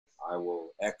I will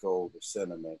echo the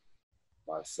sentiment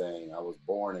by saying I was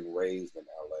born and raised in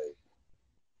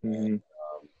LA. Mm-hmm. And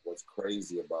what's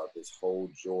crazy about this whole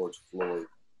George Floyd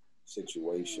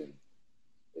situation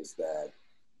is that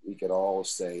we could all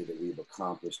say that we've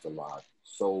accomplished a lot,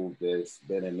 sold this,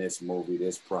 been in this movie,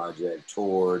 this project,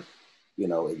 toured,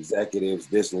 executives,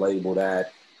 this label,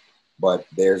 that. But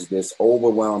there's this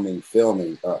overwhelming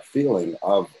feeling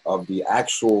of the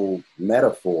actual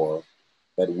metaphor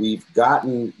that we've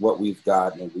gotten what we've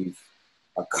gotten, and we've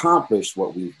accomplished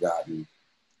what we've gotten,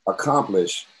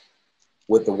 accomplished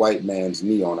with the white man's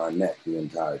knee on our neck the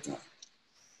entire time.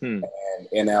 And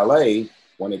in LA,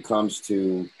 when it comes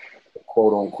to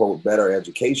quote unquote better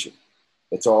education,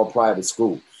 it's all private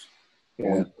schools. Yeah.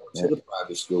 When you go to the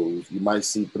private schools, you might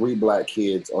see 3 Black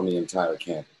kids on the entire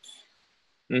campus.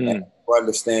 And you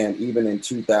understand, even in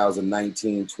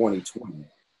 2019, 2020,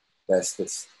 that's the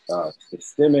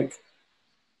systemic,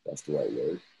 that's the right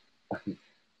word,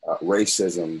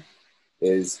 racism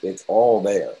it's all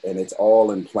there, and it's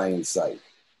all in plain sight.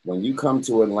 When you come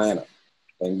to Atlanta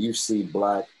and you see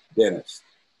Black dentists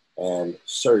and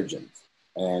surgeons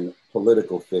and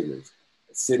political figures,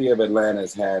 the city of Atlanta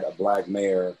has had a Black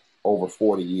mayor over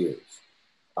 40 years.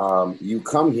 You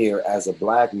come here as a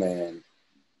Black man,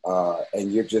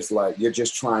 and you're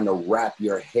just trying to wrap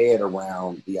your head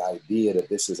around the idea that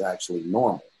this is actually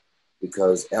normal,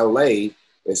 because LA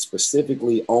is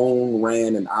specifically owned,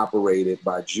 ran, and operated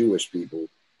by Jewish people,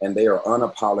 and they are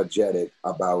unapologetic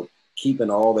about keeping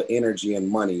all the energy and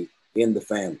money in the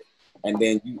family. And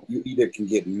then you either can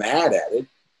get mad at it,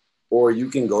 or you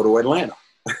can go to Atlanta,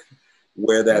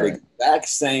 where that exact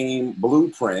same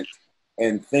blueprint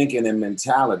and thinking and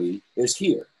mentality is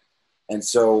here. And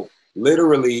so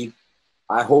literally,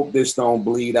 I hope this don't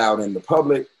bleed out in the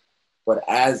public, but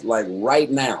as like right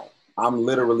now, I'm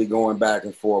literally going back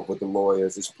and forth with the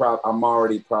lawyers. I'm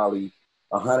already probably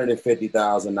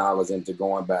 $150,000 into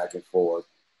going back and forth,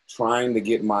 trying to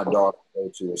get my daughter to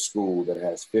go to a school that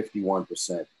has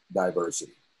 51%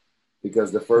 diversity,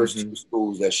 because the first 2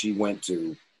 schools that she went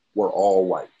to were all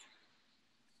white.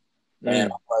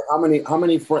 And I'm like,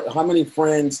 how many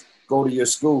friends go to your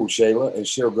school, Shayla? And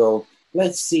she'll go,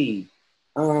 let's see,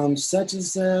 such and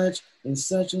such and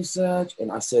such and such.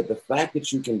 And I said, the fact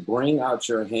that you can bring out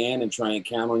your hand and try and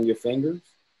count on your fingers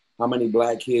how many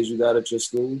Black kids you got at your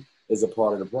school is a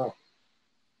part of the problem.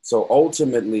 So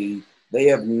ultimately, they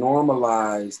have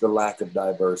normalized the lack of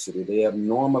diversity. They have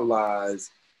normalized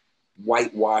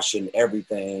whitewashing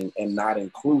everything and not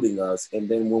including us. And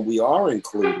then when we are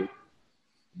included,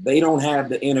 they don't have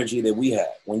the energy that we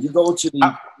have. When you go to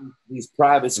these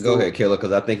private schools. Go ahead, Killer,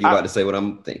 because I think you're about to say what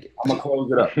I'm thinking. I'm going to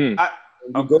close it up.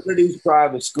 When you go to these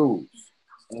private schools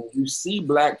and you see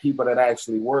Black people that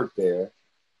actually work there,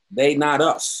 they not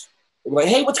us. They're like,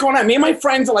 hey, what's going on? Me and my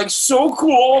friends are like so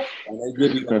cool. And they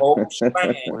give you the whole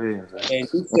shebang. And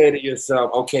you say to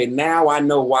yourself, okay, now I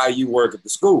know why you work at the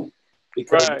school.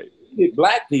 Because you get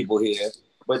Black people here,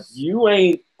 but you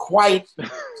ain't quite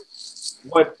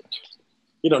what,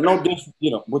 no different,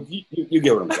 but you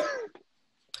get what I'm saying.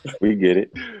 We get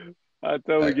it. I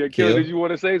totally get it. Did you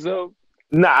want to say something?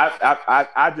 No,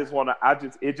 I just want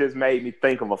to. It just made me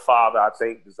think of a father I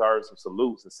think deserves some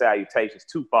salutes and salutations.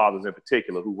 2 fathers in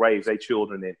particular who raised their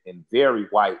children in very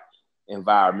white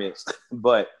environments.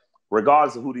 But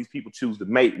regardless of who these people choose to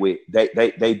mate with,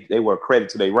 they were a credit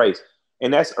to their race.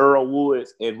 And that's Earl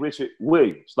Woods and Richard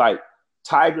Williams. Like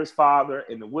Tiger's father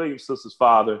and the Williams sisters'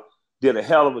 father did a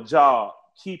hell of a job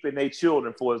keeping their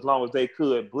children for as long as they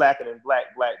could, blacker than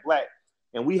black.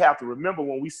 And we have to remember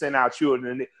when we send our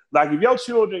children, like if your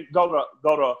children go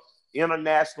to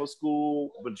international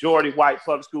school, majority white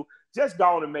public school, just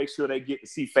go on and make sure they get to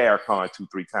see Farrakhan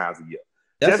 2-3 times a year.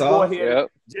 That's just all. go ahead,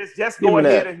 just go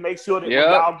ahead and make sure that when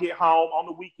y'all get home on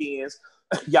the weekends,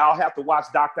 y'all have to watch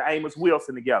Dr. Amos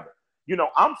Wilson together.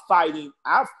 I'm fighting.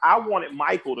 I wanted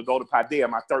Michael to go to Padilla,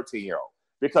 my 13-year-old,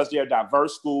 because they're a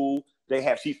diverse school.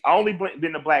 She's only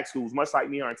been to Black schools, much like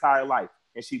me, her entire life.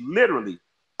 And she literally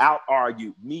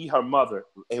out-argued me, her mother,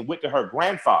 and went to her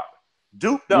grandfather.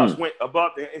 Duke Dust went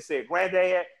above there and said,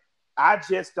 Granddad, I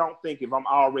just don't think if I'm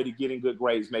already getting good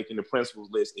grades, making the principal's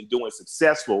list, and doing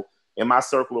successful in my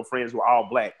circle of friends who are all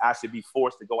Black, I should be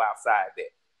forced to go outside that.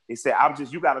 He said,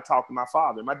 you got to talk to my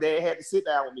father. And my dad had to sit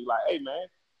down with me like, hey, man,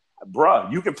 bruh,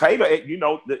 you can pay her,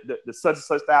 the such and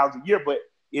such thousand a year, but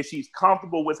if she's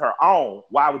comfortable with her own,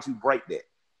 why would you break that?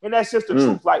 And that's just the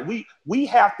truth. Like we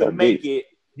have to make it.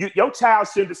 Your child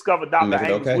shouldn't discover Dr.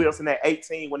 Amos Wilson at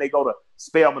 18 when they go to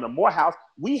Spelman or Morehouse.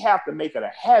 We have to make it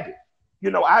a habit.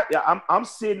 I'm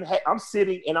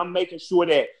sitting and I'm making sure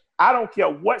that I don't care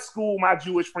what school my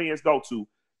Jewish friends go to.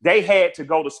 They had to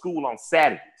go to school on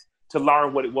Saturdays to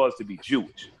learn what it was to be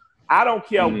Jewish. I don't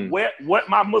care what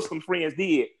my Muslim friends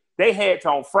did. They had to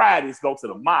on Fridays go to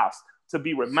the mosque to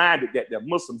be reminded that they're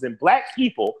Muslims. And Black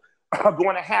people are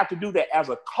going to have to do that as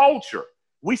a culture.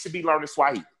 We should be learning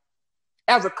Swahili.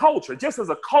 As a culture, just as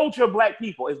a culture of Black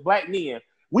people, as Black men,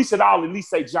 we should all at least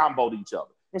say Jumbo to each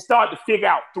other and start to figure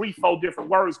out 3-4 different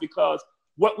words, because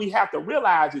what we have to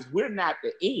realize is we're not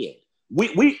the end.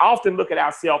 We often look at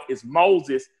ourselves as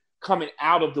Moses coming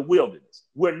out of the wilderness.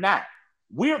 We're not.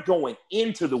 We're going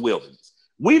into the wilderness.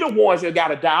 We the ones that got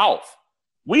to die off.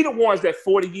 We the ones that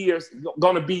 40 years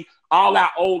going to be all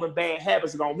our old and bad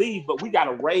habits are going to leave, but we got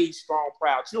to raise strong,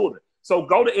 proud children. So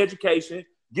go to education,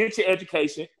 get your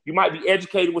education. You might be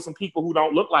educated with some people who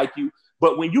don't look like you,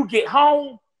 but when you get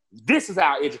home, this is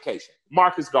our education.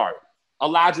 Marcus Garvey,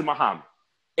 Elijah Muhammad,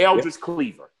 Eldridge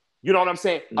Cleaver. You know what I'm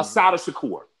saying? Assata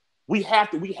Shakur. We have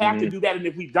to do that. And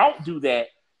if we don't do that,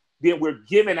 then we're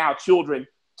giving our children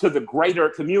to the greater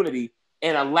community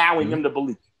and allowing them to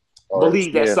believe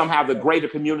that somehow the greater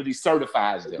community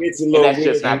certifies them. And that's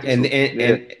just not and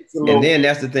then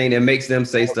that's the thing that makes them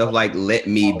say stuff like "let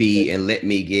me be" and "let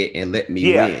me get" and "let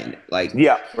me win." Like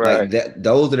that.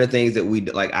 Those are the things that we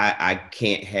like. I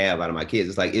can't have out of my kids.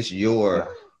 It's like it's your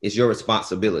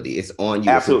responsibility. It's on you.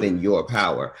 Absolutely. It's within your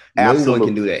power. No one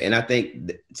can do that. And I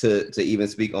think to even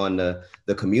speak on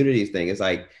the communities thing, it's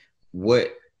like what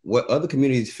other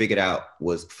communities figured out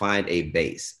was find a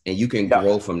base, and you can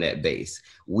grow from that base.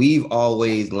 We've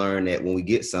always learned that when we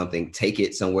get something, take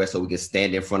it somewhere so we can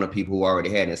stand in front of people who already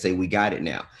had it and say, we got it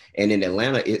now. And in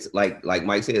Atlanta, it's like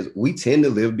Mike says, we tend to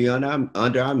live beyond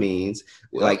under our means.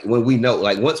 Like when we know,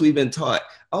 like once we've been taught,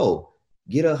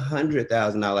 get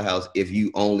 $100,000 house if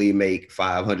you only make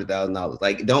 $500,000.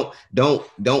 Like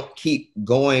don't keep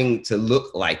going to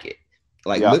look like it.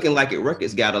 Like Looking Like It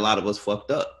Records got a lot of us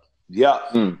fucked up.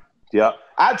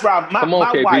 I drive my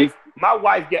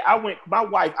wife.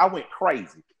 I went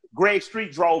crazy. Greg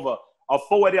Street drove a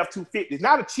Ford F-250.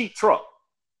 Not a cheap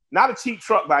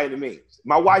truck by any means.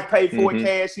 My wife paid for it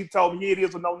cash. She told me here it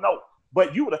is with no note.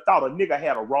 But you would have thought a nigga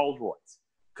had a Rolls Royce,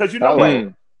 because you know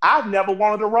what? I've never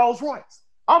wanted a Rolls Royce.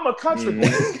 I'm a country boy.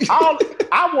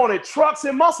 I wanted trucks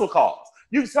and muscle cars.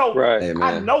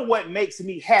 I know what makes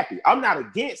me happy. I'm not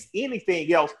against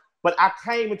anything else. But I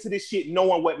came into this shit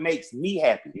knowing what makes me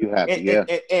happy. You happy,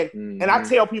 and I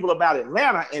tell people about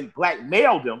Atlanta and Black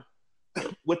maledom.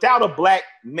 Without a Black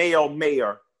male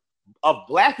mayor of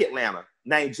Black Atlanta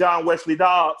named John Wesley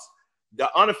Dobbs,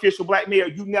 the unofficial Black mayor,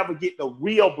 you never get the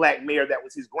real Black mayor that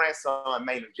was his grandson,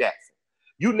 Maynard Jackson.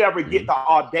 You never get the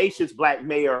audacious Black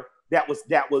mayor that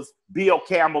was Bill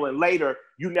Campbell, and later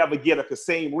you never get a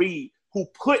Kosine Reed who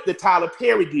put the Tyler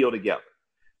Perry deal together.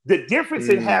 The difference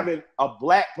in having a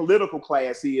Black political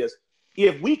class is,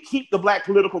 if we keep the Black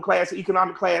political class,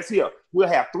 economic class here, we'll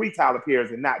have 3 Tyler Perrys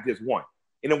and not just one.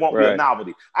 And it won't be a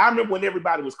novelty. I remember when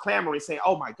everybody was clamoring, saying,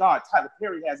 "Oh my God, Tyler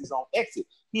Perry has his own exit.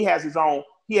 He has his own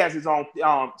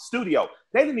studio."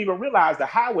 They didn't even realize the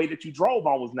highway that you drove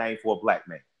on was named for a Black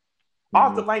man.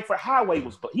 Arthur Langford Highway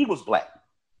was Black.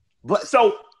 But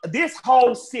so this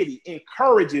whole city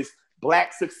encourages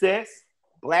Black success,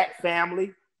 Black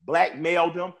family, Black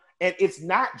maledom, and it's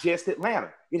not just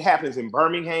Atlanta. It happens in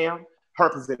Birmingham,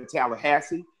 happens in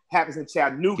Tallahassee, happens in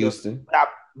Chattanooga, Houston.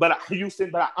 But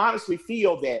I honestly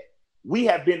feel that we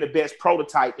have been the best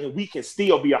prototype, and we can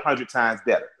still be 100 times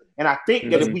better. And I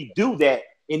think that if we do that,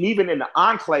 and even in the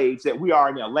enclaves that we are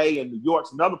in LA and New York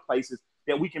and other places,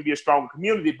 that we can be a stronger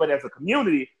community. But as a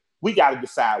community, we got to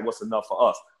decide what's enough for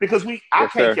us, because I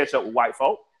can't catch up with white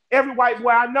folk. Every white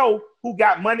boy I know who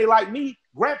got money like me,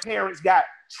 grandparents got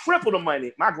triple the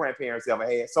money my grandparents ever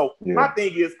had. So my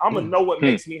thing is, I'm going to know what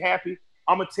makes me happy.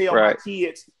 I'm going to tell my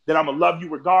kids that I'm going to love you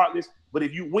regardless. But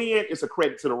if you win, it's a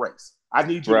credit to the race. I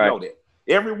need you to know that.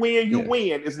 Every win you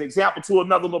win is an example to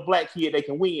another little Black kid they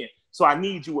can win. So I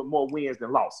need you with more wins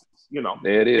than losses. You know,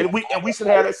 there it is. And we should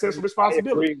have that sense of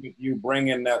responsibility. I agree with you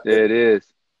bringing that. There it is.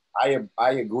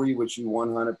 I agree with you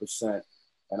 100%.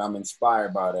 And I'm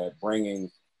inspired by that, bringing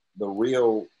the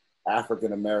real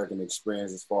African-American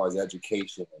experience as far as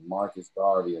education, and Marcus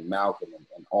Garvey and Malcolm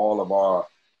and all of our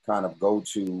kind of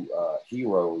go-to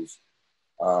heroes.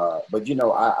 But, you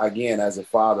know, again, as a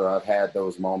father, I've had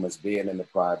those moments being in the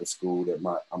private school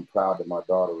that I'm proud that my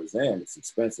daughter is in. It's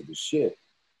expensive as shit.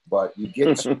 But you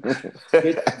get to moments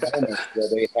where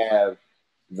they have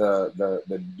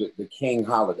the King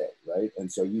holiday, right?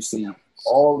 And so you see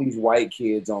all these white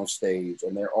kids on stage,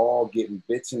 and they're all getting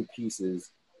bits and pieces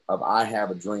of "I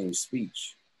Have a Dream"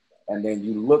 speech. And then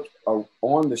you look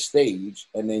on the stage,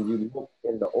 and then you look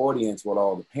in the audience with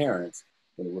all the parents,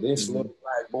 And with this little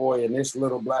black boy and this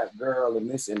little black girl and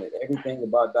this and everything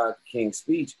about Dr. King's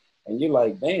speech, and you're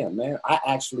like, damn, man, I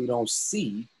actually don't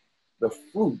see the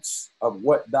fruits of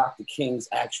what Dr. King's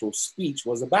actual speech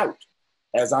was about.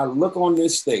 As I look on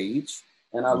this stage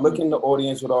and I look in the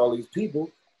audience with all these people,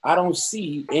 I don't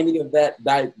see any of that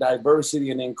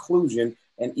diversity and inclusion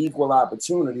and equal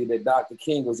opportunity that Dr.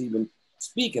 King was even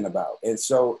speaking about. And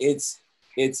so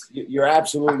you're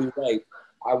absolutely right.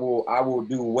 I will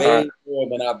do way more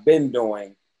than I've been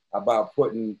doing about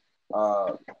putting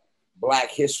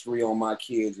Black history on my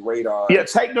kids' radar. Yeah,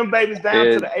 take them babies down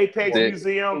to the Apex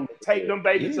Museum. Take them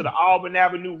babies to the Auburn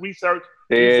Avenue Research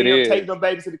Museum. Take them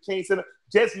babies to the King Center.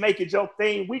 Just make it your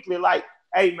thing weekly. Like,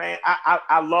 hey man,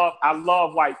 I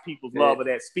love white people's love of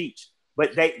that speech.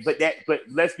 But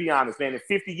let's be honest, man. In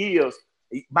 50 years,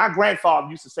 my grandfather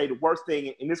used to say the worst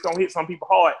thing, and it's gonna hit some people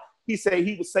hard. He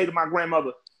would say to my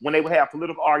grandmother when they would have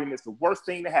political arguments, the worst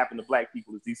thing that happened to Black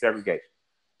people is desegregation.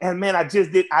 And man, I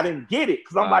didn't get it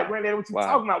because I'm like, Granddad, what you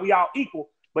talking about? We all equal.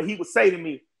 But he would say to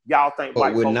me, y'all think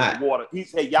white folks in water. He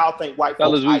said, y'all think white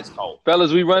folks ice cold.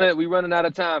 Fellas, we running out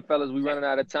of time, fellas. We running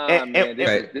out of time, man.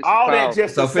 This all that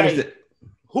just to say,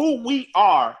 who we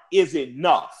are is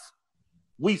enough.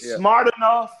 We smart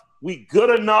enough. We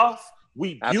good enough.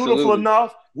 We beautiful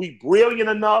enough. We brilliant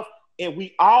enough. And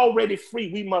we already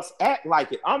free. We must act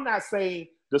like it. I'm not saying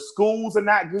the schools are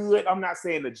not good. I'm not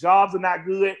saying the jobs are not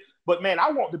good. But man, I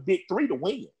want the big three to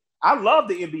win. I love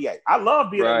the NBA. I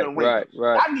love being in the ring.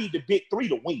 Right. I need the big three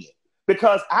to win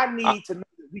because I need to know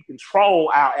that we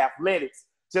control our athletics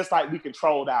just like we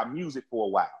controlled our music for a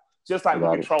while, just like we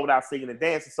controlled our singing and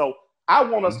dancing. So I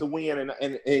want us to win.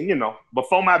 And you know,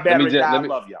 before my battery die, I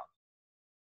love y'all.